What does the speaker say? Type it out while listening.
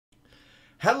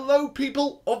Hello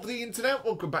people of the internet,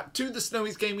 welcome back to the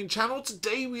Snowy's Gaming channel.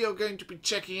 Today we are going to be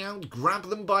checking out Grab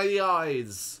Them by the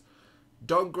Eyes.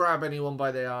 Don't grab anyone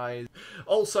by the eyes.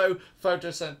 Also,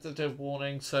 photosensitive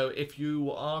warning, so if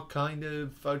you are kind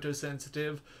of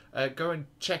photosensitive, go and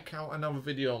check out another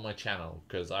video on my channel,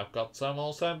 because I've got some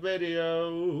awesome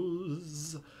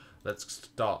videos. Let's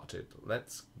start it.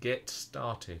 Let's get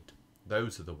started.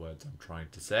 Those are the words I'm trying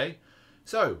to say.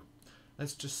 So,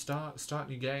 let's just start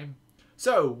new game.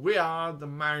 So, we are the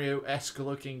Mario-esque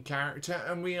looking character,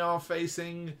 and we are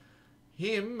facing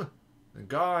him, a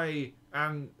guy,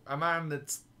 and a man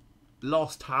that's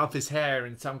lost half his hair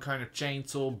in some kind of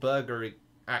chainsaw burglary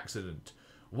accident.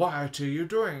 What are you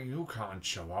doing? You can't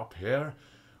show up here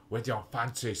with your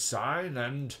fancy sign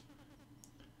and...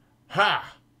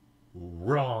 Ha!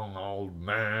 Wrong, old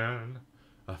man.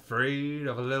 Afraid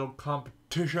of a little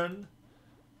competition?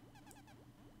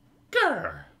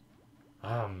 Grr!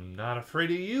 I'm not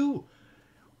afraid of you.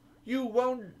 You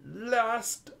won't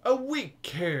last a week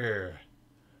here.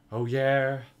 Oh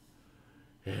yeah?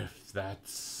 If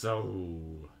that's so,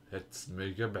 let's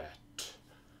make a bet.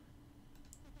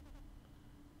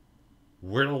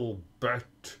 We'll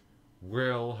bet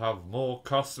we'll have more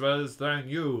customers than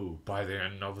you by the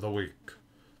end of the week.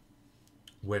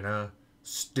 Winner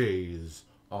stays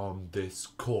on this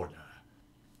corner.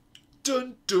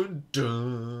 Dun dun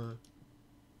dun.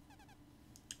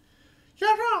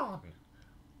 You're on.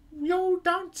 You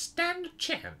don't stand a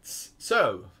chance.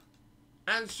 So,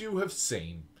 as you have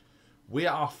seen, we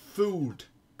are food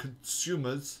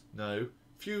consumers. No,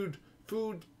 food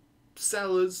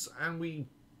sellers, and we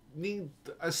need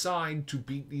a sign to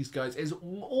beat these guys. It's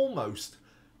almost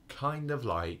kind of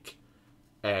like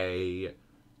a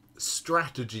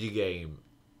strategy game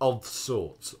of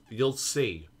sorts. You'll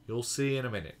see. You'll see in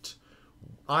a minute.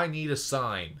 I need a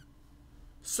sign.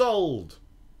 Sold.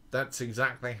 That's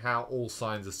exactly how all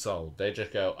signs are sold. They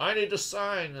just go, I need a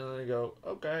sign. And they go,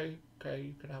 okay,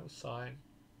 you can have a sign.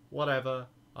 Whatever.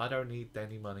 I don't need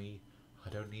any money. I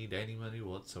don't need any money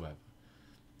whatsoever.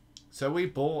 So we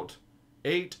bought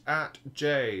 8 at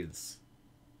J's.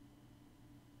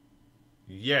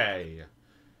 Yay.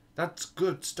 That's a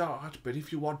good start, but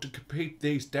if you want to compete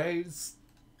these days,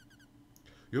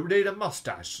 you need a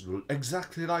mustache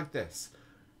exactly like this.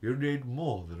 You need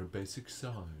more than a basic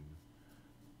sign.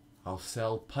 I'll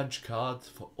sell punch cards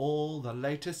for all the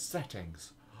latest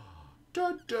settings.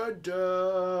 Dun dun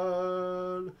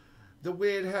dun! The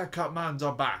weird haircut mans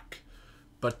are back,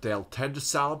 but they'll tend to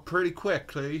sell pretty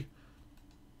quickly.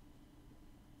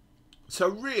 So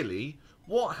really,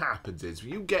 what happens is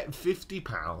you get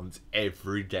 £50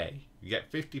 every day. You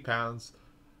get £50.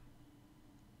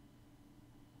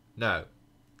 No,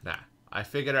 nah, I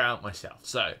figured it out myself.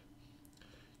 So,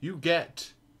 you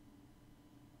get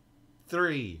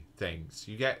 3 things.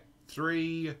 You get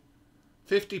 £50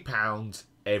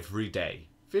 every day.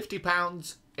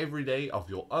 £50 every day of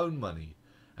your own money.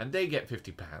 And they get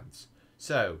 £50.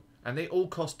 So, and they all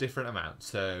cost different amounts.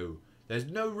 So, there's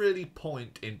no really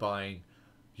point in buying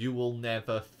You Will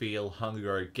Never Feel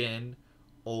Hunger Again,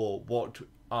 or What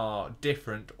Are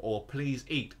Different, or Please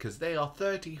Eat, because they are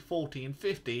 30, 40 and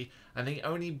 50, and they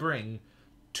only bring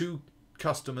 2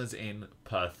 customers in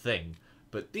per thing.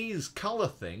 But these colour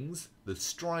things, the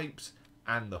stripes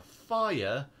and the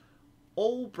fire,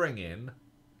 all bring in...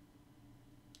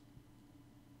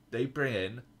 They bring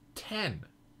in 10.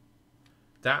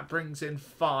 That brings in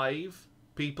 5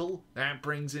 people. That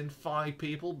brings in 5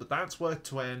 people. But that's worth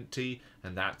 20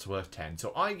 and that's worth 10.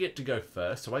 So I get to go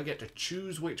first. So I get to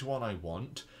choose which one I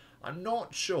want. I'm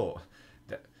not sure.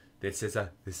 This is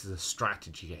a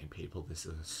strategy game, people. This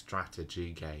is a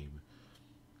strategy game.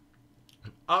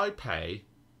 I pay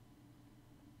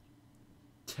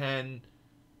 10.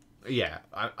 Yeah,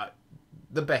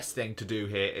 the best thing to do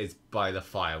here is buy the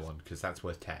fire one, because that's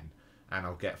worth 10. And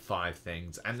I'll get 5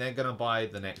 things. And they're going to buy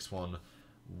the next one.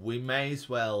 We may as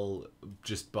well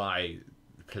just buy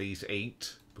Please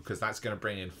Eat, because that's going to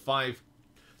bring in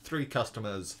 3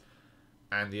 customers.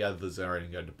 And the others are only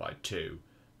going to buy 2.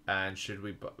 And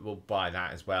we'll buy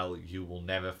that as well. You Will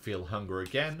Never Feel Hunger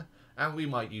Again. And we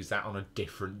might use that on a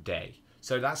different day.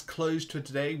 So that's closed for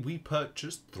today. We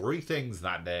purchased 3 things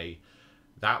that day.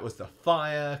 That was the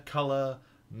fire, colour,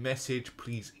 message,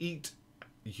 please eat.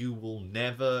 You will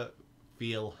never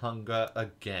feel hunger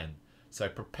again. So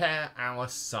prepare our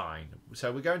sign.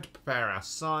 So we're going to prepare our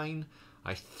sign.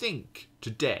 I think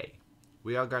today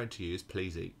we are going to use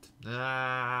please eat.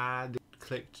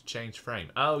 Click to change frame.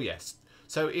 Oh yes.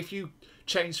 So if you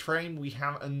change frame, we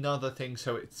have another thing.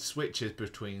 So it switches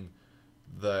between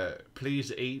the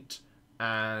please eat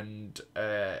and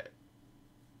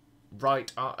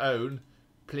write our own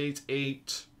Please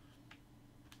eat.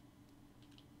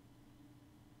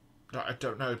 I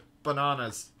don't know.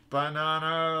 Bananas.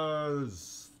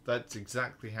 Bananas. That's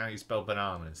exactly how you spell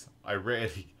bananas. I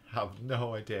really have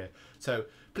no idea. So,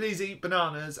 please eat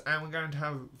bananas, and we're going to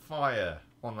have fire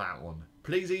on that one.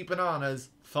 Please eat bananas,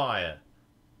 fire.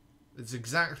 It's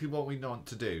exactly what we want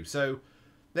to do. So,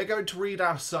 they're going to read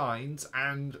our signs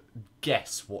and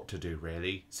guess what to do,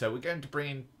 really. So, we're going to bring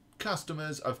in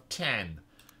customers of 10.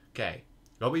 Okay,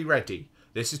 are we ready?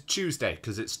 This is Tuesday,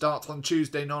 because it starts on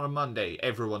Tuesday, not on Monday.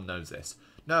 Everyone knows this.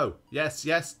 No. Yes,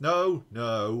 yes. No.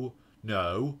 No.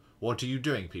 No. What are you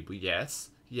doing, people? Yes.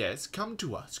 Yes. Come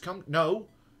to us. Come. No.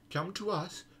 Come to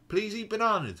us. Please eat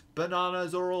bananas.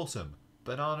 Bananas are awesome.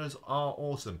 Bananas are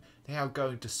awesome. They are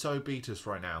going to so beat us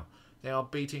right now. They are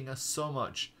beating us so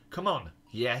much. Come on.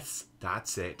 Yes.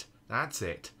 That's it. That's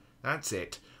it. That's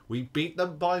it. We beat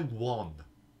them by 1.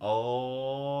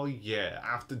 Oh, yeah.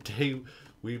 After day,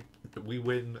 we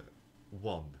win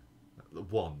 1.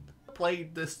 1.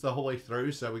 Played this the whole way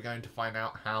through, so we're going to find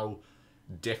out how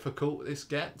difficult this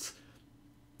gets.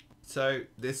 So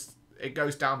it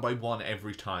goes down by 1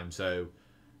 every time. So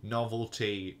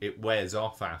novelty, it wears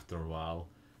off after a while,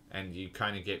 and you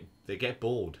kind of they get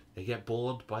bored. They get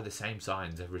bored by the same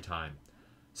signs every time.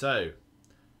 So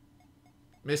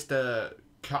Mr.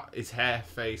 Cut his hair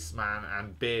face man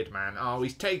and beard man. Oh,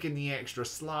 he's taking the extra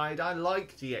slide. I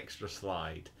like the extra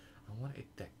slide. I wanted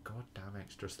that goddamn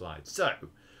extra slide. So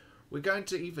we're going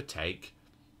to either take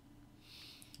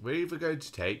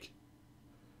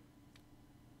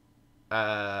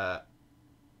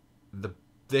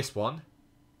this one,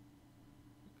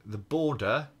 the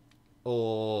border,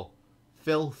 or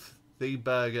filthy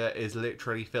burger is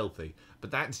literally filthy,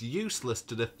 but that's useless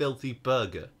to the filthy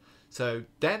burger. So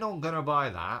they're not going to buy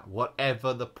that,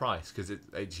 whatever the price, because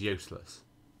it's useless.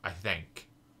 I think.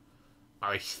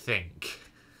 I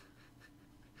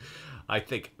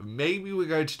think maybe we're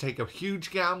going to take a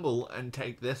huge gamble and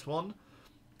take this one.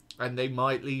 And they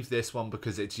might leave this one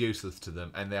because it's useless to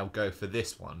them, and they'll go for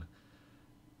this one.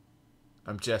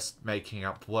 I'm just making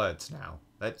up words now.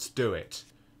 Let's do it.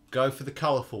 Go for the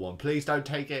colourful one. Please don't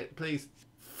take it. Please.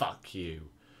 Fuck you.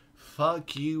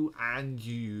 Fuck you and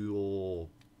your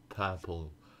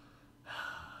purple.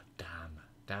 Damn.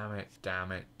 Damn it.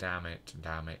 Damn it. Damn it.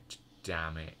 Damn it.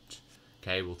 Damn it.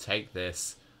 Okay, we'll take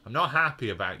this. I'm not happy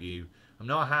about you. I'm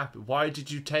not happy. Why did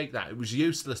you take that? It was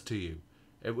useless to you.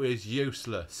 It was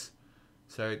useless.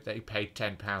 So they paid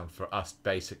 £10 for us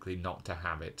basically not to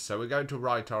have it. So we're going to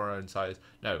write our own size.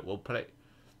 No, we'll put it.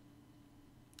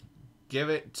 Give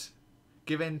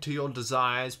in to your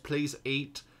desires. Please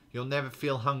eat. You'll never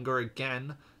feel hunger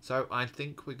again. So I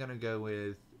think we're going to go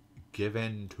with give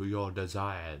in to your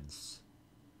desires.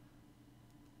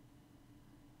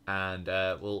 And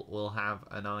we'll have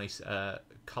a nice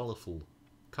colourful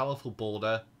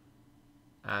border.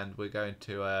 And we're going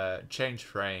to change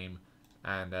frame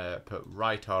and put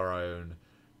write our own.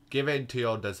 Give in to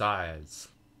your desires.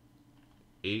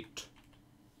 Eat.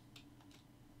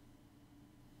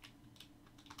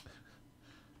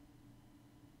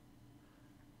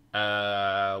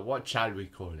 What shall we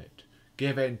call it?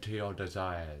 Give in to your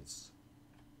desires.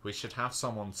 We should have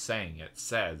someone saying it.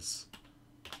 Says.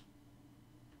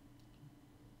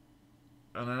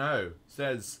 I don't know.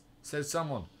 Says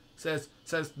someone. Says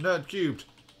Nerd Cubed.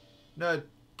 Nerd.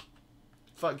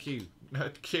 Fuck you.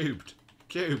 Nerd Cubed.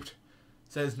 Cubed.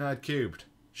 Says Nerd Cubed.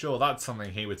 Sure, that's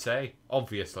something he would say.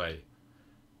 Obviously.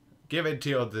 Give in to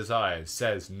your desires.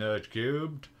 Says Nerd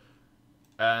Cubed.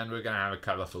 And we're going to have a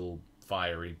colourful,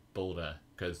 fiery border.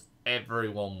 Because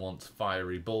everyone wants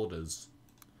fiery borders.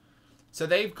 So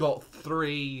they've got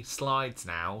 3 slides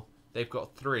now. They've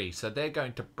got 3. So they're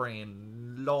going to bring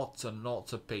in lots and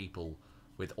lots of people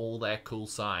with all their cool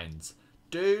signs.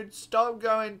 Dude, stop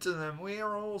going to them. We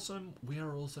are awesome. We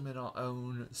are awesome in our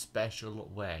own special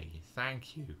way.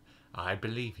 Thank you. I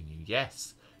believe in you.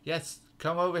 Yes. Yes.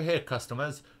 Come over here,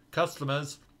 customers.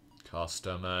 Customers.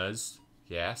 Customers.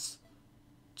 Yes.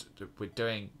 We're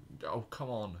doing... Oh, come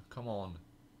on. Come on.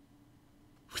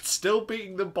 We're still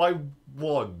beating them by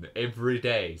 1 every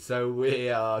day. So we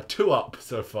are 2 up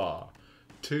so far.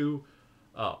 2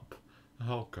 up.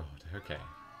 Oh, God. Okay.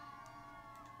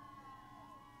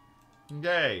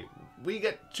 Okay, we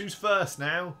get to choose first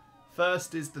now.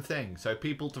 First is the thing. So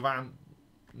people to van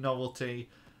novelty.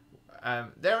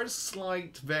 There is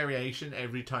slight variation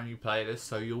every time you play this.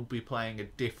 So you'll be playing a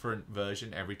different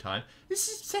version every time. This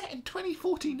is set in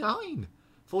 2049.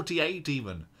 48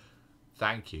 even.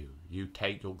 Thank you. You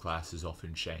take your glasses off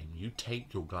in shame. You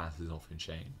take your glasses off in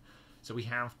shame. So we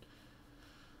have...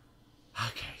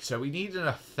 Okay, so we need an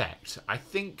effect. I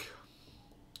think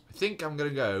think I'm going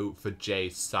to go for J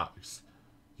sucks.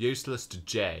 Useless to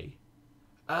J.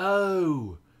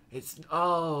 Oh, it's...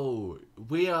 Oh,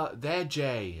 they're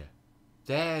J.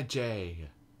 They're J.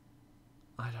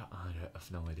 I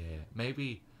have no idea.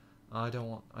 Maybe I don't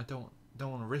want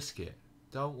to risk it.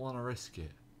 Don't want to risk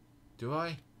it. Do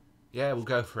I? Yeah, we'll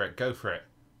go for it. Go for it.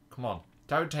 Come on.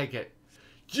 Don't take it.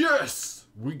 Yes!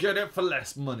 We get it for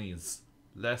less monies.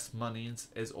 Less monies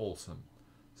is awesome.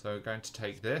 So we're going to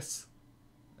take this.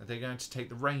 Are they going to take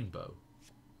the rainbow?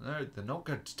 No, they're not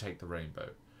going to take the rainbow.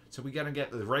 So we're going to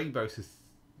get the rainbow.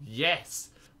 Yes!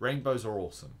 Rainbows are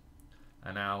awesome.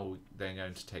 And now they're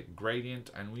going to take the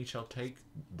gradient, and we shall take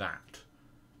that.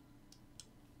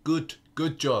 Good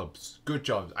jobs. Good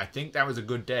jobs. I think that was a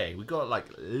good day. We got like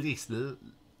at least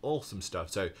awesome stuff.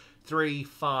 So 3,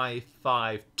 5,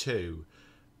 5, 2.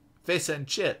 Fish and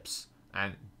chips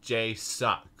and J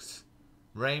sucks.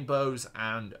 Rainbows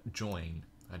and join.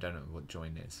 I don't know what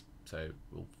join is, so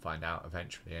we'll find out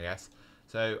eventually, I guess.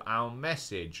 So our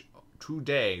message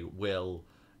today will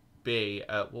be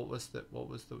what was the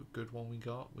good one we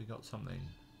got? We got something.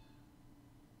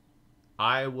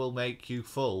 I will make you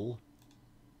full.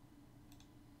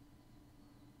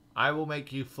 I will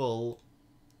make you full.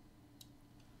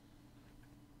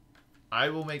 I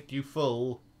will make you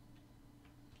full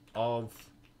of...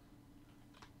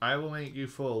 I will make you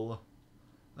full...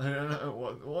 I don't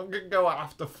know what could go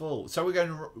after full. So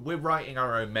we're writing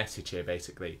our own message here,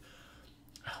 basically.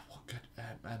 What could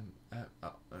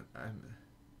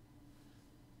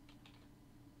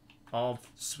of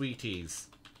sweeties.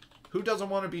 Who doesn't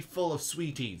want to be full of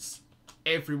sweeties?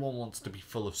 Everyone wants to be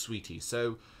full of sweeties.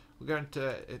 So we're going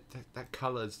to that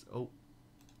colours. Oh,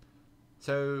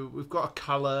 so we've got a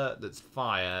colour that's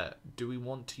fire. Do we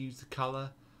want to use the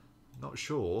colour? Not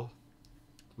sure.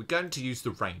 We're going to use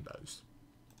the rainbows.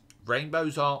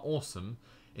 Rainbows are awesome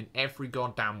in every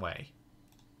goddamn way.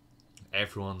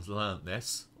 Everyone's learnt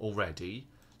this already.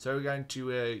 So we're going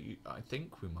to, I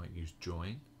think we might use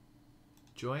join.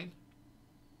 Join?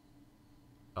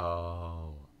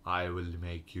 Oh, I will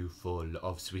make you full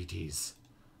of sweeties.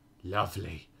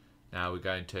 Lovely. Now we're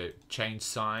going to change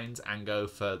signs and go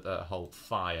for the whole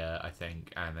fire, I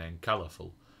think, and then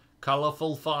colourful.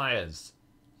 Colourful fires.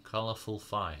 Colourful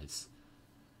fires.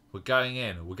 We're going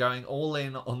in. We're going all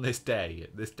in on this day.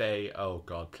 This day, oh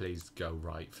God, please go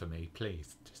right for me.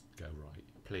 Please, just go right.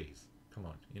 Please. Come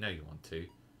on. You know you want to.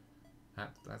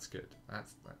 That's good.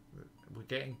 We're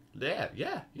getting there.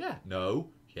 Yeah. No.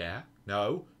 Yeah.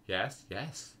 No. Yes.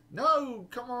 Yes. No.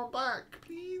 Come on back,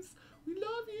 please. We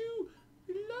love you.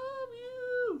 We love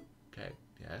you. Okay.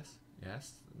 Yes.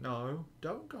 Yes. No.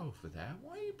 Don't go over there.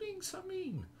 Why are you being so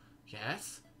mean?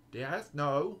 Yes. Yes.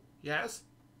 No. Yes.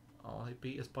 Oh, they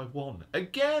beat us by 1.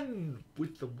 Again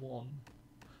with the 1.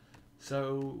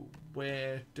 So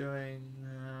we're doing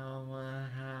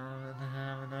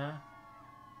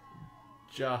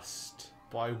just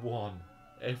by 1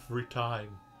 every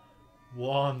time.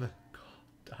 1.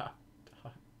 God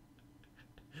damn.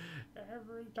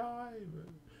 Every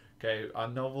time. Okay, our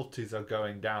novelties are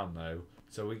going down though.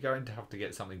 So we're going to have to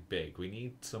get something big. We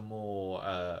need some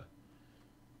more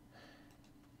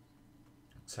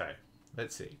so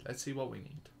let's see what we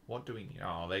need. What do we need?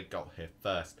 Oh, they got here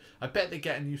first. I bet they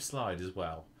get a new slide as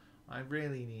well. I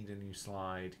really need a new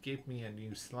slide. Give me a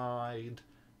new slide.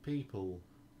 People.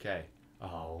 Okay.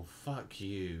 Oh, fuck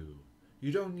you.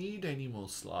 You don't need any more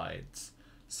slides.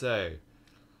 So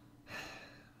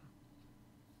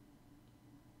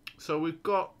we've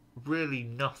got really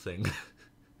nothing.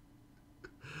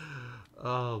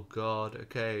 Oh, God.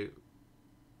 Okay.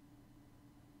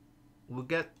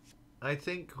 I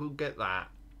think we'll get that.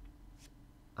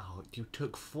 Oh, you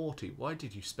took 40. Why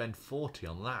did you spend 40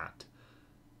 on that?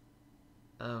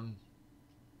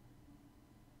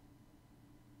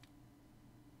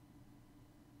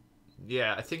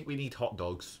 Yeah, I think we need hot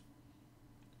dogs.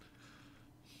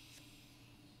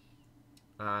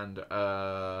 And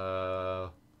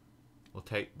we'll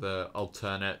take the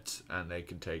alternate and they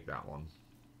can take that one.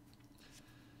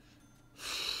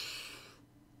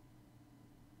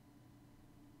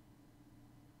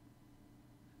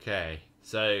 Okay,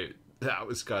 so that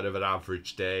was kind of an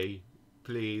average day.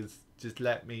 Please, just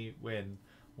let me win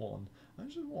 1. I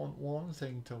just want 1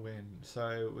 thing to win.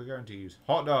 So we're going to use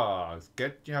hot dogs.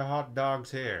 Get your hot dogs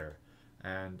here.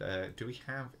 And do we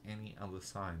have any other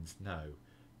signs? No.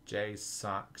 J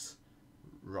sucks.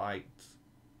 Right.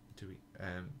 Do we?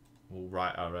 We'll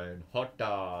write our own hot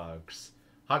dogs.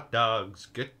 Hot dogs.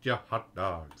 Get your hot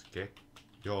dogs. Get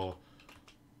your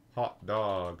hot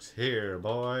dogs here,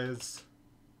 boys.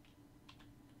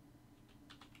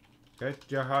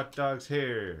 Get your hot dogs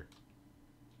here.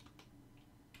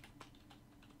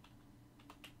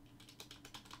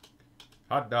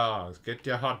 Hot dogs. Get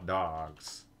your hot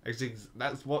dogs. That's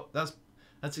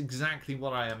exactly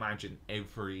what I imagine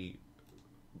every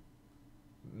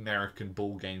American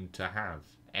ball game to have.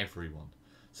 Everyone.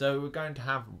 So we're going to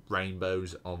have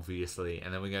rainbows, obviously,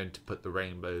 and then we're going to put the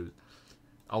rainbow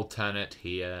alternate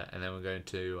here, and then we're going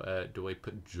to do I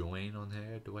put join on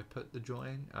here? Do I put the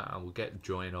join? We'll get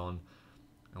join on,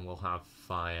 and we'll have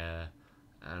fire,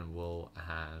 and we'll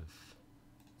have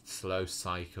slow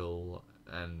cycle,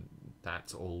 and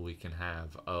that's all we can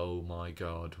have. Oh my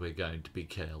god, we're going to be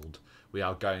killed. We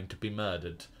are going to be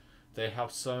murdered. They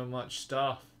have so much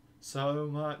stuff. So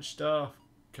much stuff.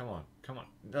 Come on, come on.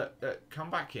 Look, come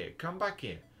back here. Come back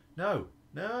here. No,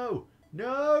 no,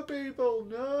 no, people.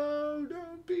 No,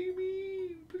 don't be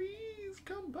mean. Please,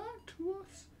 come back to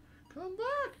us. Come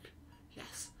back.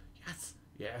 Yes, yes,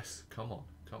 yes. Come on,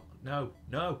 come on. No,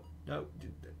 no, no.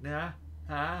 Nah,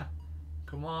 ah.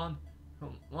 Come on,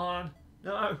 come on.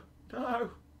 No, no,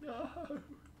 no.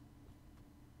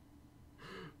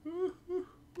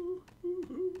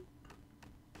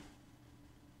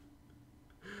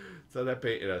 So they're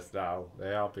beating us now.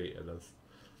 They are beating us.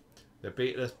 They're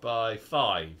beating us by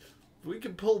 5. We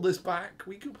can pull this back.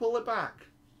 We can pull it back.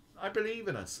 I believe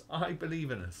in us. I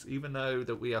believe in us. Even though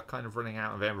that we are kind of running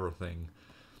out of everything.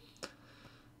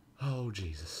 Oh,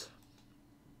 Jesus.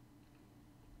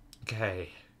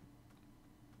 Okay.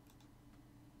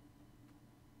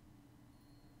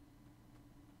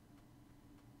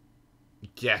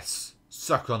 Yes.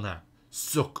 Suck on that.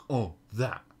 Suck on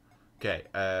that. Okay,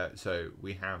 so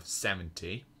we have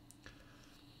 70.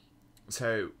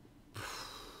 So, do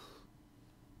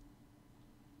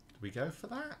we go for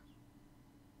that?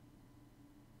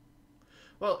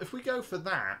 Well, if we go for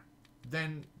that,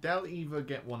 then they'll either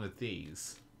get one of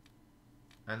these,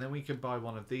 and then we can buy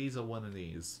one of these or one of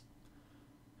these.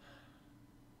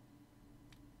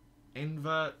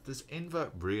 Invert, does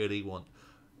invert really want...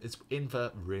 Is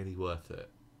invert really worth it?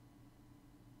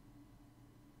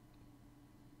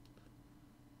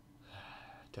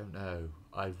 Don't know.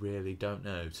 I really don't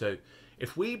know. So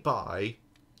if we buy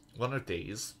one of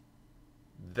these,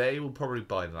 they will probably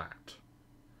buy that.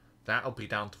 That'll be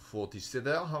down to 40. So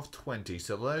they'll have 20.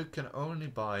 So they can only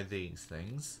buy these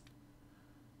things.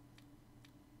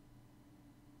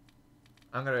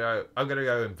 I'm gonna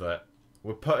go invert.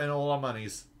 We're putting all our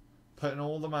monies. Putting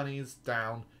all the monies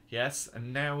down. Yes,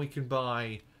 and now we can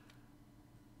buy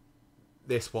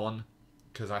this one,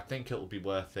 because I think it'll be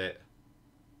worth it.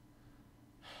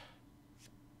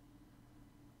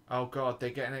 Oh god,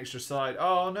 they get an extra side.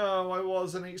 Oh no, I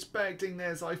wasn't expecting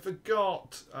this. I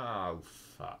forgot. Oh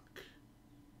fuck.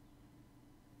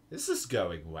 This is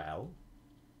going well.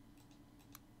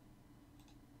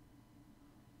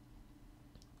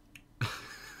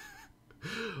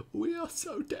 We are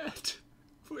so dead.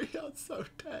 We are so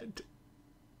dead.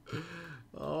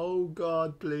 Oh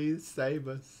god, please save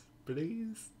us.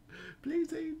 Please.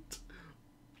 Please eat.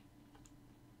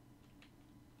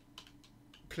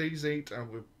 Please eat,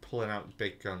 and we're pulling out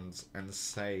big guns and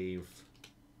save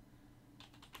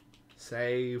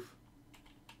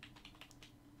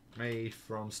me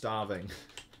from starving.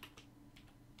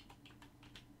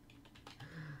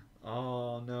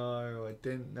 Oh no, I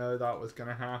didn't know that was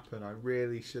gonna happen. I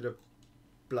really should have.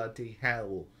 Bloody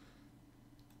hell.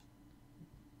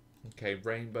 Okay,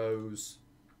 rainbows,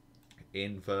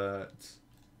 invert,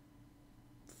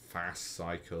 fast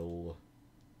cycle.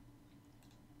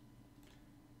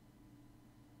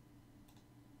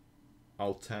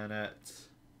 Alternate.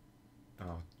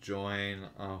 Oh, join.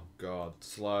 Oh god,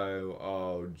 slow.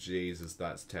 Oh Jesus,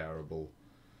 that's terrible.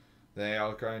 They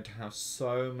are going to have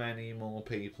so many more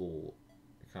people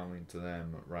coming to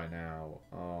them right now.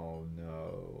 Oh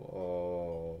no.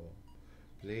 Oh,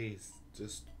 please,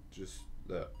 just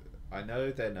look. I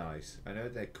know they're nice. I know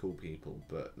they're cool people,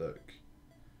 but look,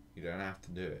 you don't have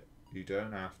to do it. You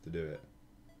don't have to do it.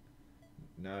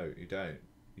 No, you don't.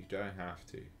 You don't have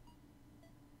to.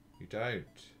 You don't.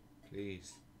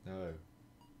 Please. No.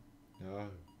 No.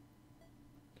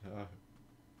 No.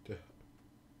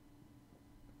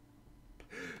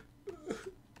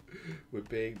 We're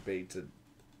being beaten.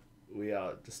 We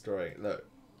are destroying. Look.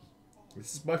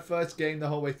 This is my first game the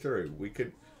whole way through.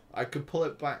 I could pull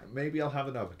it back. Maybe I'll have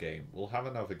another game. We'll have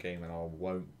another game and I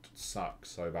won't suck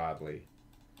so badly.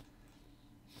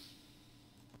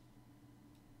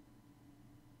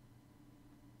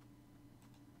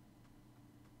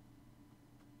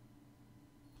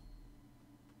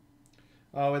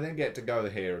 Oh, I didn't get to go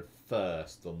here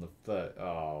first on the first.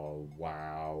 Oh,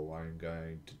 wow. I'm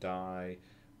going to die.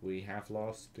 We have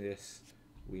lost this.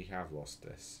 We have lost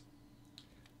this.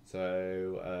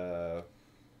 So,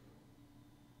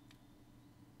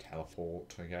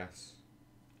 teleport, I guess.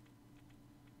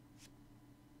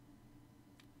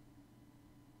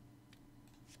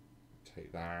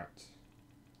 Take that.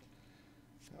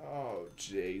 Oh,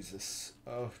 Jesus.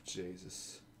 Oh,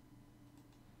 Jesus.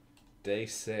 Day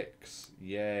 6.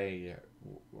 Yay.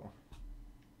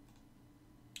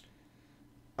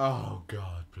 Oh,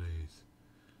 God, please.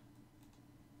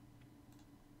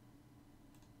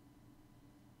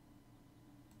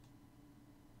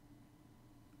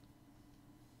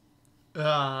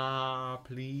 Ah,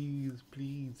 please,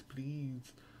 please,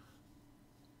 please.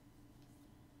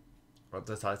 What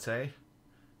does I say?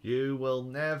 You will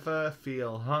never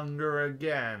feel hunger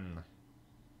again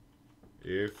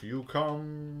if you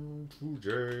come to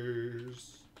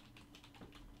Jay's.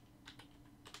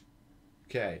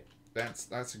 Okay,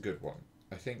 that's a good one.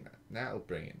 I think that'll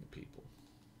bring in the people.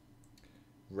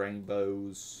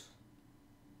 Rainbows,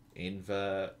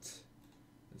 invert.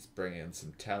 Let's bring in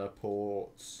some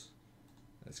teleports.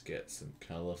 Let's get some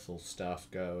colourful stuff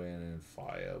going, and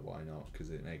fire, why not?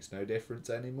 Because it makes no difference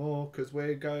anymore, because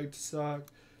we're going to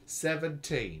suck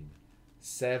 17.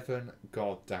 7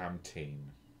 goddamn teen.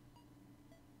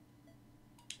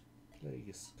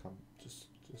 Please, come, just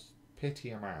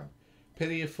pity a man.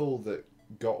 Pity a fool that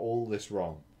got all this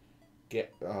wrong.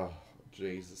 Oh,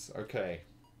 Jesus, okay.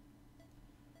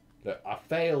 Look, I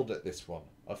failed at this one.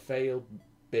 I failed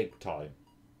big time.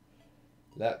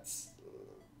 Let's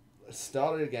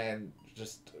start it again.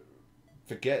 Just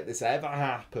forget this ever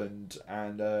happened,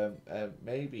 and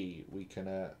maybe we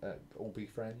can all be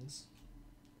friends.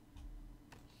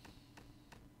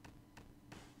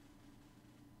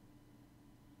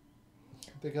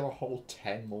 They got a whole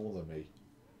 10 more than me.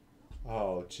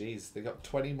 Oh, jeez, they got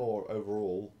 20 more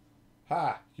overall.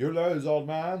 Ha! You lose, old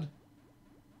man.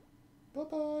 Bye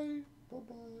bye. Bye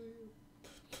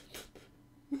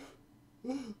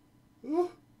bye.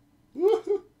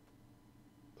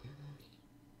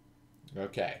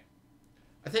 Okay.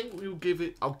 I think we'll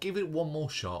I'll give it one more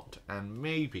shot, and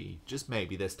maybe, just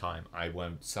maybe this time, I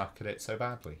won't suck at it so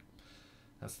badly.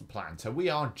 That's the plan. So we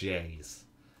are Jays.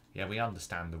 Yeah, we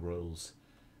understand the rules.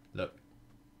 Look,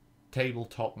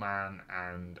 Tabletop Man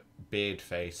and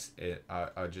Beardface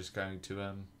are just going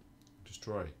to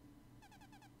destroy.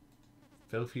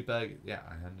 Filthy burger. Yeah,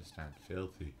 I understand.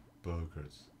 Filthy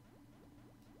burgers.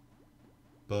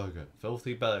 Burger.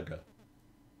 Filthy burger.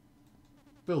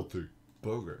 Filthy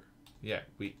burger. Yeah,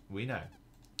 we know.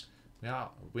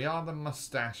 We are the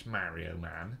Mustache Mario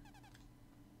Man.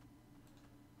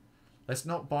 Let's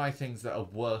not buy things that are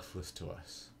worthless to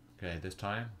us. Okay, this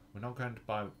time we're not going to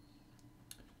buy.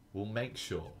 We'll make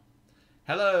sure.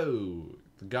 Hello,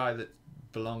 the guy that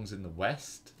belongs in the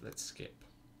West. Let's skip.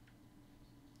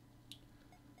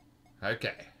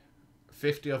 Okay,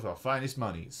 50 of our finest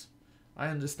monies. I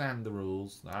understand the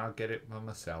rules. I'll get it for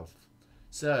myself.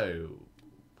 So,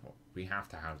 we have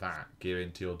to have that. Give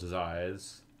in to your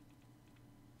desires.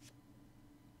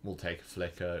 We'll take a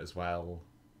flicker as well.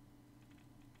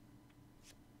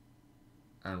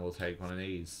 And we'll take one of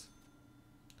these.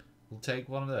 We'll take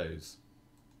one of those.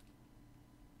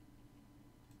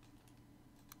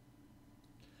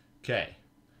 Okay.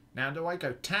 Now, do I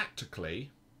go tactically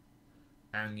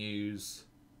and use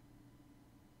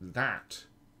that?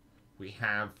 We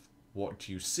have what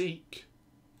you seek.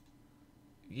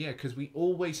 Yeah, because we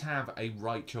always have a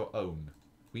write your own.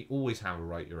 We always have a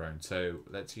write your own. So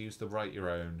let's use the write your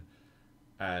own.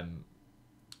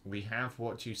 We have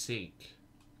what you seek.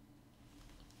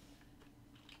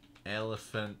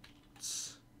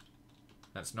 Elephants.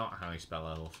 That's not how you spell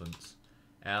elephants.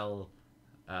 Elephants.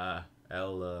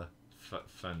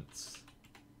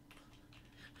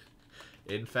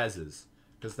 In feathers.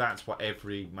 Because that's what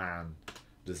every man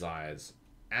desires.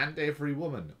 And every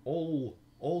woman. All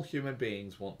human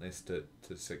beings want this to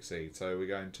succeed. So we're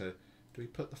going to... Do we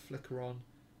put the flicker on?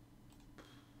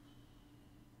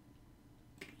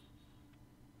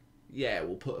 Yeah,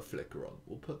 we'll put a flicker on.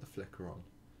 We'll put the flicker on.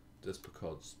 Just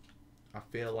because I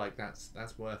feel like that's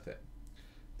worth it.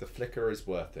 The flicker is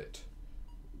worth it.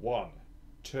 1,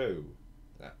 2.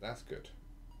 That's good.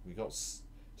 We got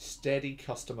steady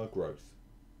customer growth.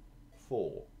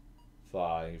 4,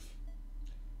 5,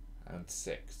 and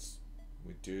 6.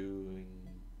 We're doing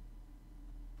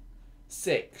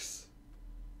 6.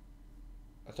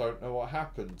 I don't know what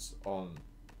happens on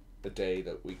a day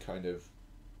that we kind of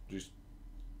just...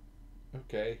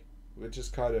 Okay. We're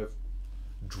just kind of...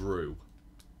 Drew.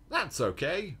 That's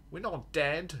okay. We're not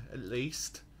dead, at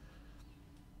least.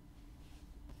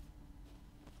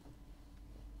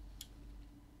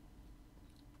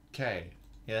 Okay.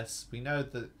 Yes, we know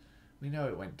that... We know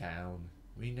it went down.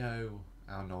 We know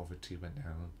our novelty went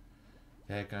down.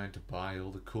 They're going to buy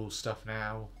all the cool stuff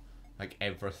now. Like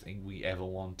everything we ever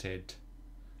wanted.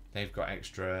 They've got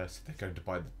extra, so they're going to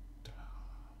buy the...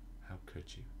 How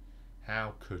could you?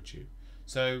 How could you?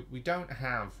 So we don't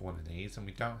have one of these and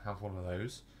we don't have one of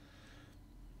those.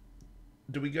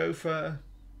 Do we go for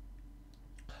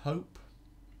Hope?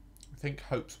 I think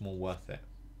Hope's more worth it.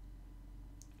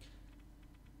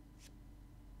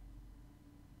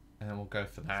 And then we'll go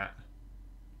for that.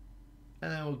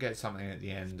 And then we'll get something at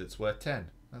the end that's worth 10.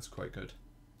 That's quite good.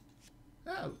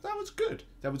 Oh, that was good.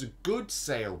 That was a good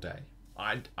sale day.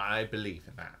 I believe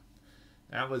in that.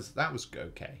 That was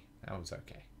okay. That was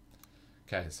okay.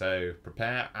 Okay, so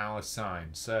prepare our sign.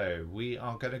 So we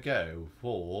are going to go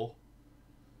for...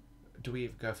 Do we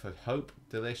go for Hope,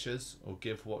 Delicious, or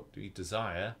Give What We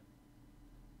Desire?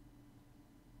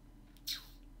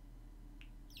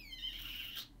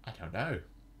 I don't know.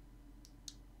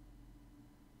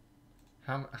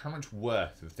 How much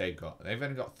worth have they got? They've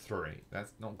only got 3.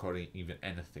 That's not got even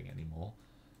anything anymore.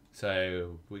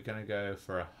 So we're going to go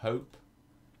for a Hope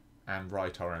and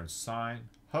write our own sign.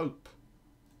 Hope.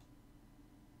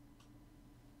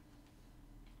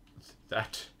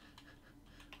 That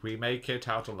we make it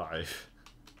out alive.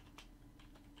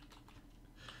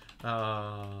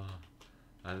 Alive.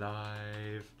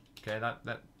 Okay,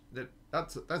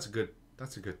 that's a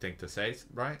good thing to say,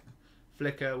 right?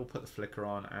 Flicker. We'll put the flicker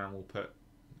on, and we'll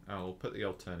put the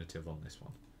alternative on this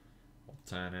one.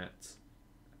 Alternate.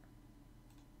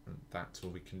 And that's all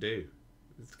we can do.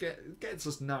 It gets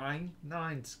us 9.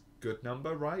 9's a good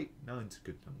number, right? 9's a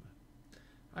good number.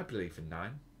 I believe in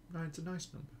 9. 9's a nice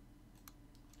number.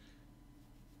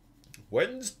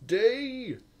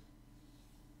 Wednesday!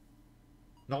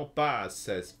 Not bad,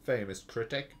 says famous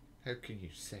critic. How can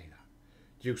you say that?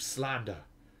 You slander.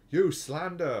 You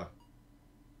slander.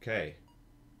 Okay.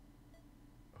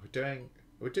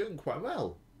 We're doing quite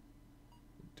well.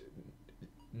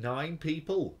 9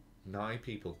 people. 9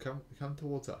 people. Come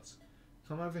towards us.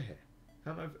 Come over here.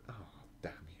 Come over. Oh,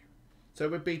 damn you. So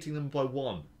we're beating them by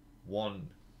 1. 1.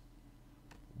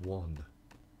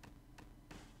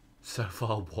 So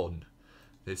far 1.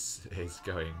 This is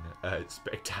going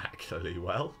spectacularly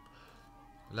well.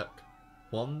 Look,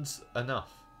 1's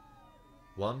enough.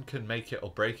 1 can make it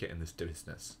or break it in this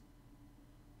business.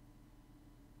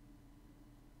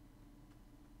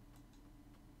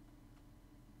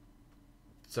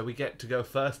 So we get to go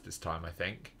first this time, I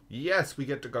think. Yes, we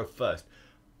get to go first.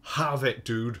 Have it,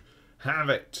 dude. Have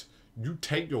it. You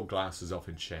take your glasses off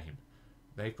in shame.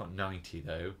 They've got 90,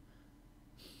 though.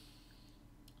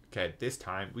 Okay, this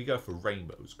time we go for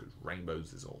rainbows, because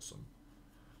rainbows is awesome.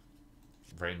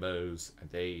 Rainbows, and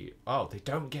they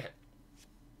don't get...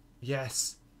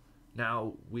 Yes.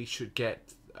 Now, we should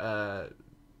get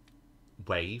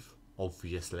wave,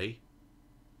 obviously.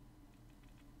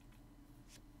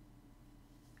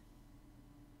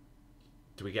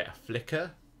 Do we get a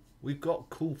flicker? We've got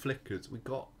cool flickers. We've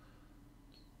got...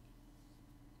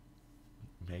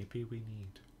 Maybe we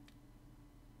need...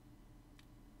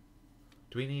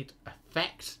 Do we need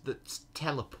effect that's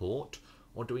teleport,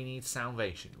 or do we need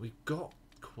salvation? We've got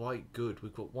quite good.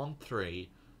 We've got 1 3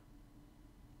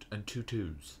 and 2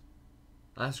 2s.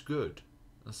 That's good.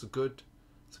 That's a good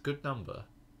number.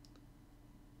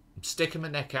 I'm sticking my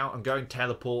neck out and going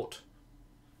teleport.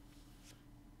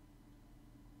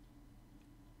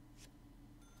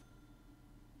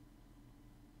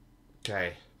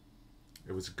 Okay.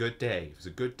 It was a good day. It was a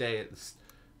good day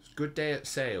at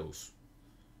sales.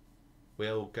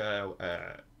 We'll go,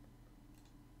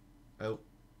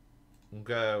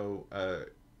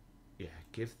 yeah,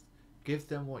 give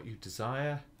them what you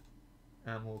desire,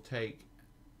 and we'll take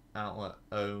our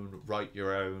own, write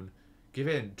your own, give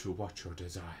in to what you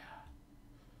desire.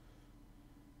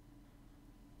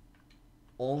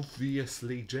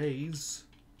 Obviously, J's,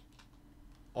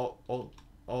 of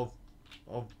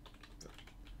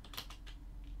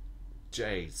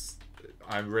J's.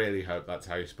 I really hope that's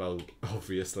how you spell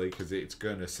obviously, because it's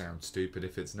going to sound stupid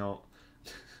if it's not.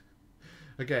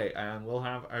 Okay, and we'll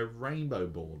have a rainbow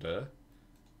border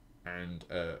and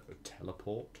a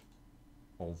teleport,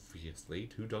 obviously.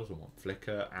 Who doesn't want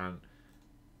flicker and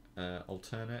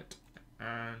alternate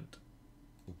and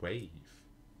wave?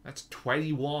 That's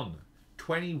 21.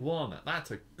 21.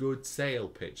 That's a good sale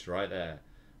pitch right there.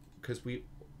 Because we...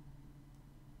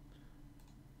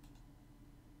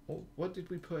 What did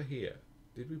we put here?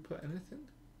 Did we put anything?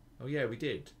 Oh yeah, we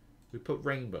did. We put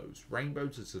rainbows.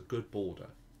 Rainbows is a good border.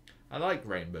 I like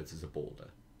rainbows as a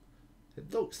border.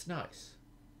 It looks nice.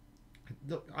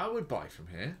 Look, I would buy from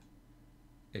here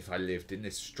if I lived in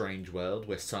this strange world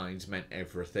where signs meant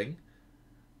everything.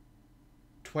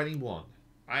 21.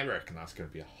 I reckon that's going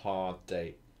to be a hard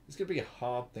day. It's going to be a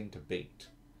hard thing to beat.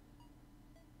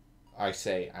 I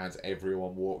say as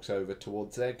everyone walks over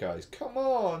towards their guys. Come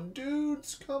on,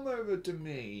 dudes, come over to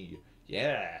me.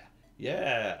 Yeah,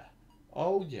 yeah.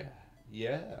 Oh, yeah,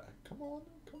 yeah. Come on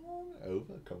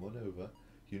over, come on over.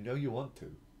 You know you want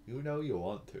to. You know you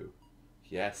want to.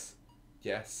 Yes,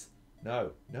 yes.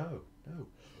 No, no, no.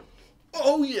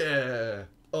 Oh, yeah.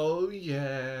 Oh,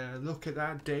 yeah. Look at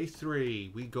that, day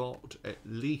 3. We got at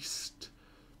least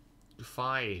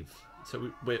 5.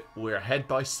 So we're ahead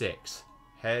by 6.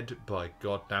 Head by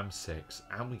goddamn 6.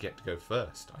 And we get to go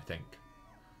first, I think.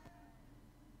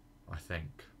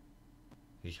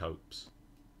 He hopes.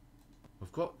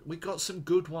 We got some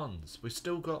good ones. We've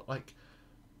still got, like,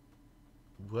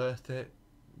 Worth It.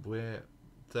 We're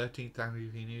 13th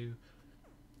Avenue.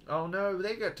 Oh no,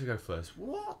 they get to go first.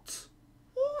 What?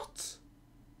 What?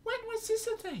 When was this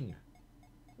a thing?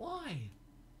 Why?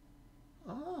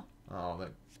 Oh,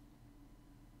 look.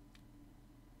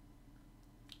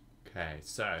 Okay,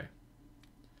 so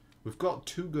we've got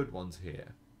 2 good ones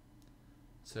here.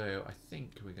 So I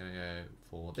think we're going to go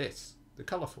for this. The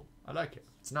colourful. I like it.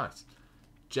 It's nice.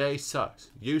 J sucks.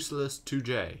 Useless to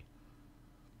J.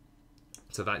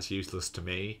 So that's useless to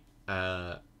me.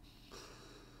 We'll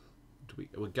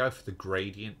go for the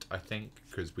gradient, I think,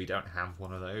 because we don't have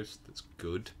one of those. That's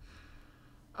good.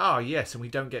 Oh, yes, and we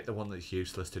don't get the one that's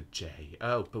useless to J.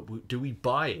 Oh, but do we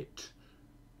buy it?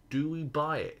 Do we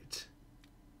buy it?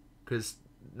 Because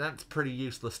that's pretty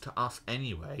useless to us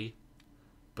anyway.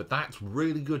 But that's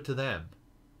really good to them.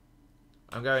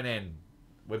 I'm going in.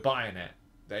 We're buying it.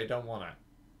 They don't want it.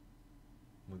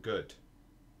 We're good.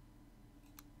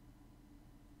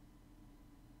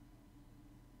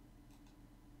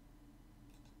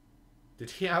 Did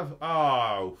he have...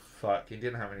 Oh, fuck. He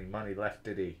didn't have any money left,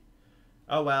 did he?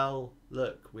 Oh, well.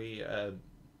 Look, we...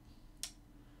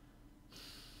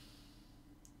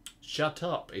 Shut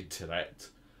up, internet.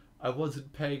 I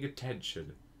wasn't paying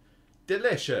attention.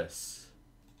 Delicious.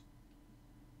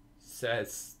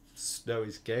 Says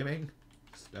Snowy's Gaming.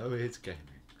 Snowy's Gaming.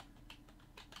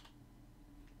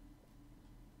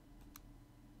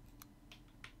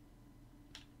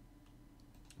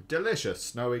 Delicious,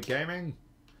 Snowy Gaming.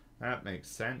 That makes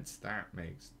sense. That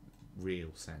makes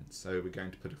real sense. So we're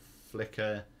going to put a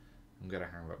flicker. I'm going to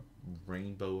have a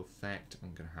rainbow effect.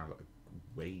 I'm going to have a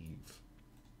wave.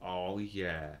 Oh,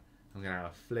 yeah. I'm going to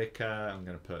have a flicker. I'm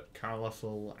going to put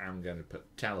colourful. I'm going to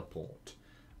put teleport.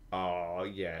 Oh,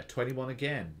 yeah. 21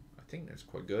 again. I think that's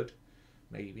quite good.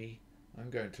 Maybe. I'm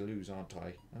going to lose, aren't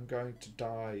I? I'm going to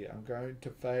die. I'm going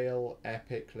to fail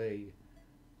epically.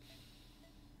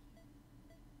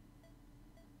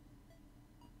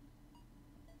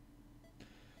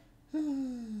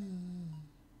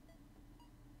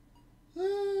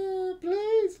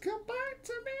 Please come back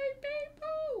to me,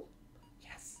 people.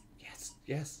 Yes, yes,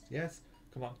 yes, yes.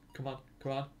 Come on, come on,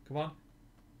 come on, come on.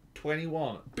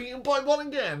 21. Beaten by 1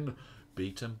 again.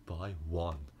 Beaten by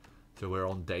 1. So we're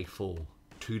on day 4.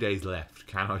 2 days left.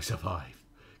 Can I survive?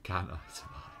 Can I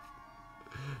survive?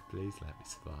 Please let me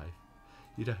survive.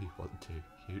 You know you want to.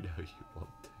 You know you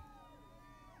want to.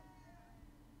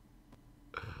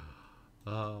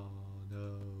 Oh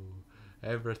no.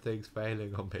 Everything's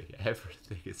failing on me.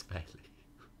 Everything is failing.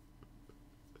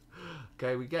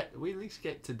 Okay, we at least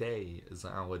get today as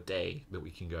our day that we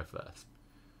can go first.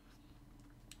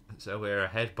 So we're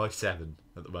ahead by 7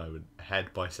 at the moment.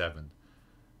 Ahead by 7.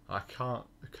 Can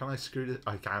I screw this?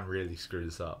 I can really screw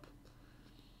this up.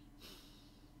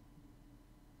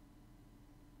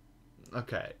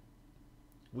 Okay.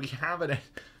 We have a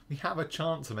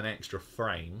chance of an extra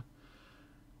frame.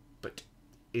 But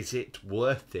is it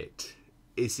worth it?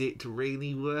 Is it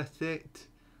really worth it?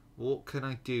 What can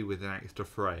I do with an extra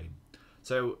frame?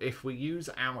 So if we use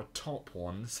our top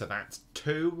one, so that's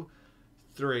 2,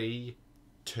 3,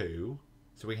 2.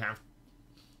 So we have...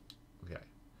 Okay.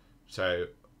 So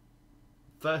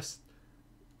first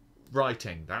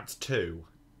writing, that's 2.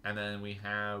 And then we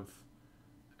have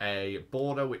a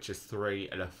border, which is 3.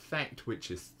 An effect,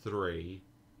 which is 3.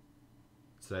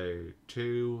 So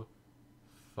 2...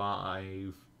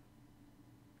 5,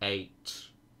 8,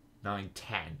 9,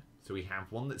 10. So we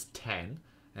have one that's 10,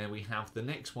 and we have the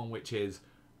next one which is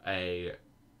a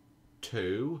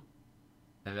 2,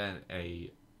 and then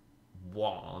a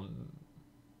 1,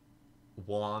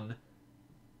 1.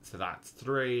 So that's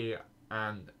 3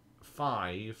 and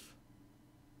 5,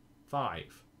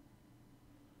 5.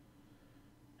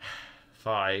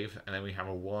 5, and then we have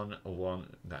a 1, a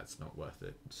 1. That's not worth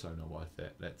it. So not worth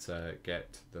it. Let's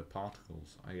get the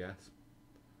particles, I guess.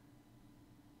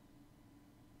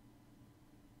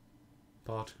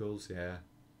 Particles, yeah.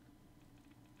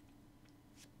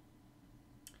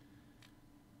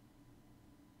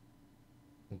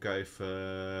 go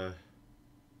for...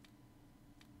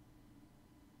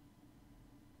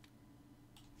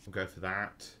 We'll go for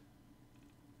that.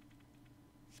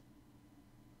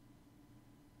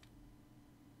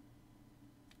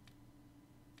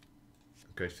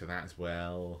 Go for that as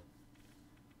well.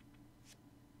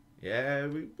 Yeah,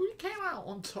 we came out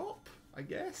on top, I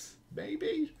guess.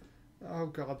 Maybe. Oh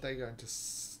god, they're going to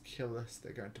kill us.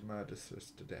 They're going to murder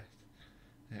us to death.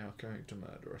 They are going to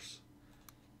murder us.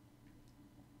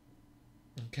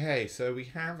 Okay, so we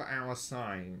have our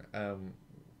sign.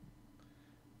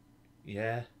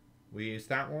 Yeah, we use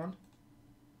that one.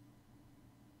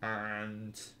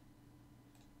 And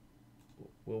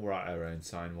we'll write our own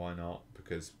sign, why not?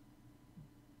 Because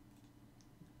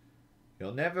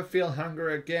you'll never feel hunger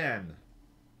again.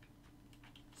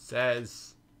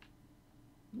 Says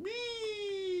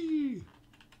me.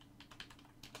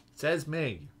 Says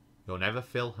me. You'll never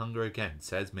feel hunger again.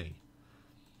 Says me.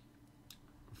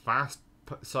 Fast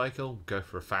cycle. Go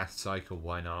for a fast cycle.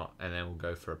 Why not? And then we'll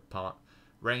go for a part.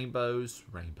 Rainbows.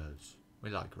 Rainbows. We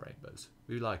like rainbows.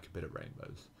 We like a bit of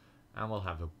rainbows. And we'll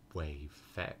have a wave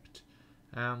effect.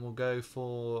 And we'll go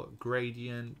for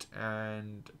gradient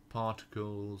and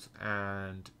particles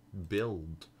and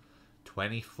build.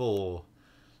 24.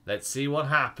 Let's see what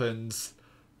happens.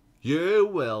 You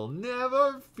will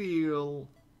never feel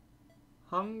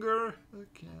hunger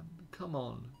again. Come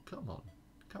on. Come on.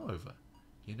 Come over.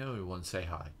 You know we want to say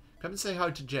hi. Come and say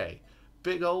hi to Jay.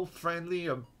 Big old friendly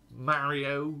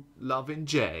Mario loving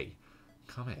Jay.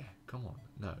 Come here. Come on.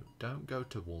 No, don't go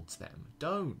towards them.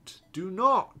 Don't. Do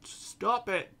not. Stop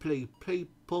it, please.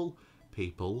 People.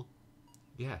 People.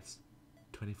 Yes.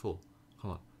 24.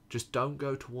 Come on. Just don't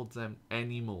go towards them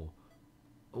anymore.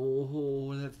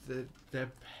 Oh,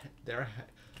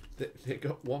 they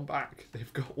got one back.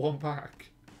 They've got one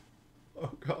back.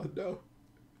 Oh god, no.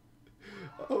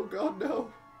 Oh god,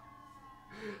 no.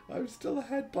 I'm still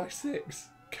ahead by 6.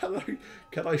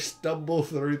 Can I stumble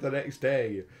through the next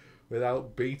day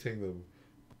without beating them?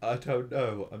 I don't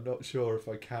know. I'm not sure if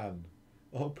I can.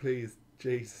 Oh please,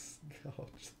 Jesus. Oh,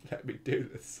 just let me do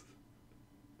this.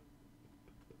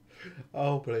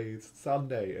 Oh please.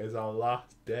 Sunday is our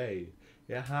last day.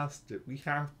 It has to. We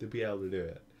have to be able to do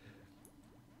it.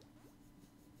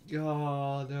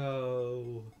 Oh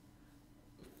no.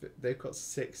 They've got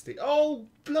 60. Oh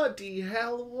bloody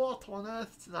hell! What on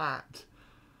earth's that?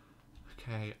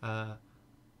 Okay.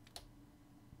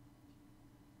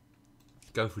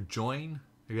 Go for join,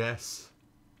 I guess.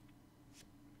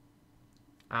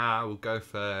 We'll go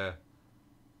for...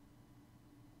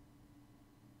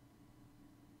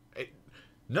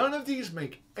 None of these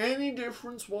make any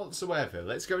difference whatsoever.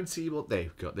 Let's go and see what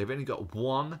they've got. They've only got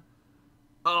one.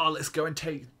 Oh, let's go and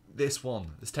take this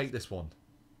one. Let's take this one.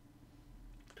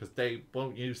 Because they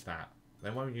won't use that.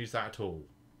 They won't use that at all.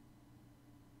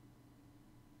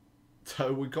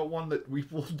 So we got one that we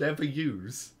will never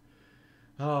use.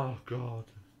 Oh god.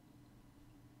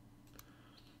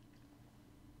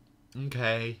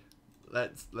 Okay.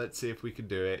 Let's see if we can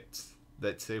do it.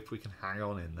 Let's see if we can hang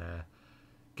on in there.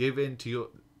 Give in to your...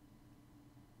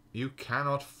 You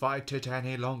cannot fight it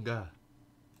any longer.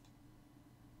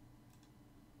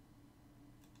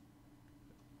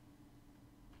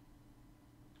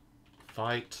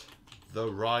 Fight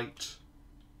the right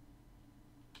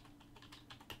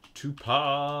to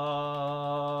party.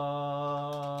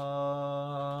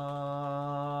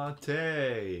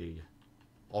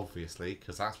 Obviously,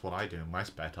 because that's what I do in my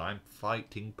spare time,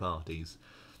 fighting parties.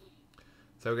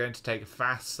 So we're going to take a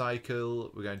fast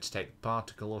cycle, we're going to take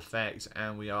particle effect,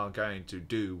 and we are going to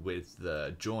do with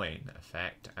the join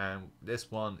effect. And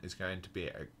this one is going to be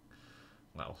a,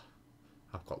 well,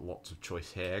 I've got lots of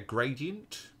choice here.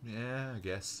 Gradient, yeah, I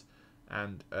guess.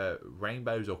 And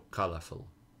rainbows or colourful.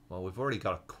 Well, we've already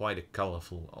got quite a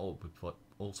colourful, we've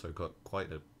also got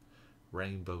quite a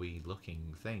rainbowy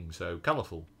looking thing. So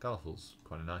colourful, colourful's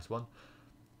quite a nice one.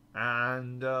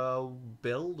 And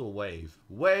build or wave?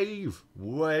 Wave!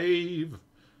 Wave!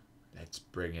 Let's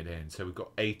bring it in. So we've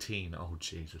got 18. Oh,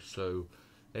 Jesus. So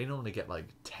they normally get like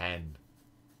 10.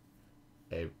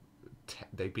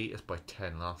 They beat us by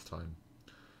 10 last time.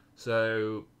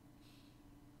 So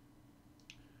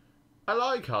I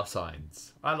like our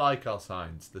signs. I like our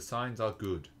signs. The signs are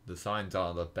good. The signs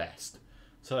are the best.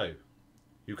 So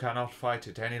you cannot fight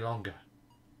it any longer.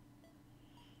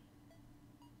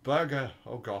 Burger.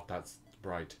 Oh god, that's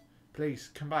bright.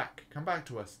 Please, come back. Come back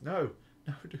to us. No.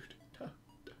 No, dude. No.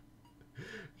 No.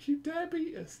 You dare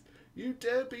beat us. You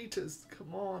dare beat us.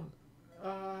 Come on.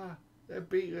 They're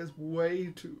beating us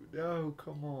way too... No,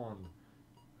 come on.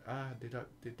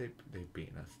 They've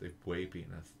beaten us. They've way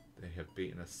beaten us. They have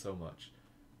beaten us so much.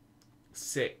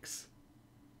 6.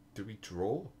 Do we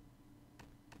draw?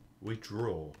 We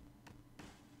draw.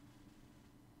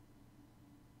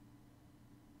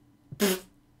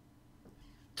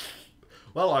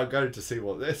 Well, I'm going to see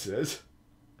what this is.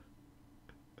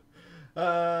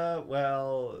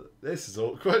 Well, this is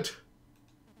awkward.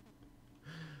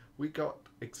 We got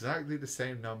exactly the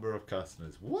same number of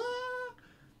customers. What?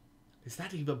 Is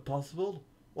that even possible?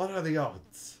 What are the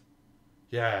odds?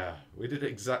 Yeah, we didn't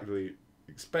exactly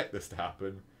expect this to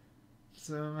happen.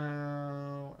 So,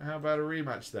 how about a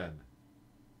rematch then?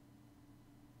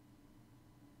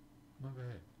 Come over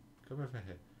here. Come over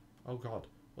here. Oh God,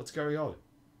 what's going on?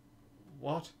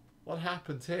 What? What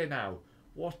happens here now?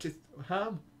 What is...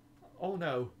 Oh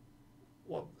no.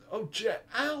 What? Oh,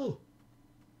 Al!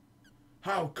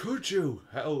 How could you?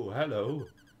 Oh, hello.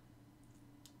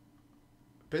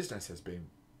 Business has been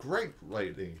great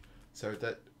lately, so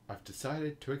that I've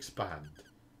decided to expand.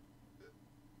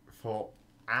 For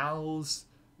Al's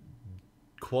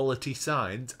quality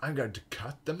signs, I'm going to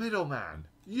cut the middleman.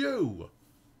 You!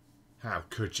 How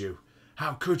could you?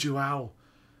 How could you, Al?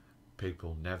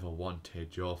 People never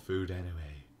wanted your food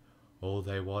anyway. All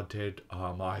they wanted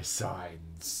are my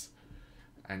signs.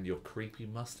 And your creepy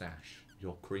mustache.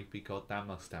 Your creepy goddamn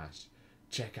mustache.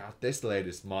 Check out this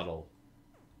latest model.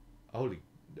 Holy...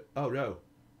 Oh no.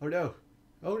 Oh no.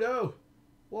 Oh no.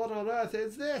 What on earth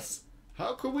is this?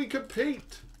 How can we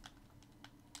compete?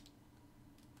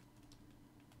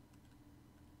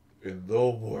 In the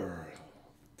world.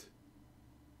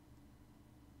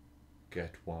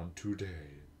 Get one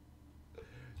today.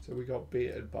 So we got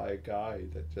beaten by a guy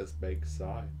that just makes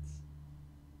signs.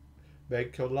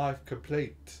 Make your life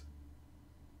complete.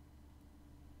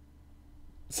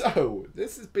 So,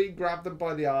 this is being grabbed them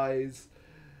by the eyes.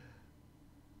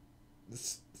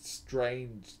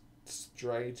 Strange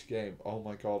game. Oh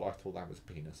my God, I thought that was a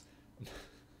penis.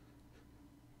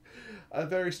 A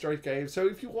very strange game. So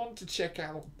if you want to check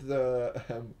out the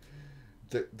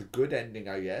good ending,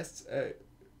 I guess,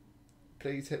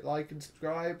 please hit like and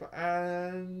subscribe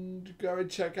and go and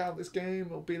check out this game.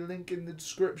 It'll be a link in the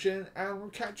description, and we'll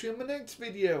catch you in my next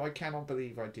video. I cannot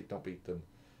believe I did not beat them.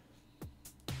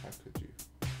 How could you?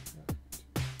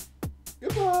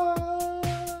 Goodbye.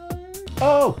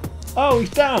 Oh, he's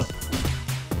down.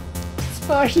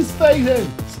 Smash his face in.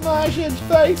 Smash his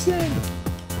face in.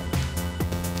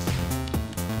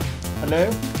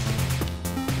 Hello?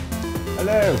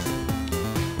 Hello?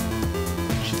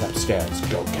 She's upstairs.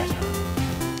 Go get her.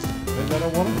 Maybe I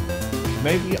don't want to.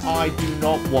 Maybe I do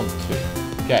not want to.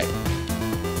 Okay.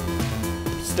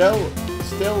 Still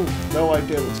no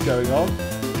idea what's going on.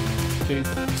 She's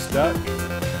stuck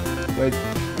with...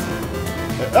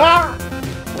 Ah!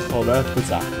 What on earth was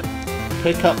that?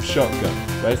 Pick up shotgun.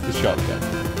 Where's the shotgun?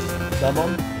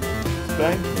 Someone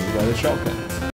explain to me where the shotgun is.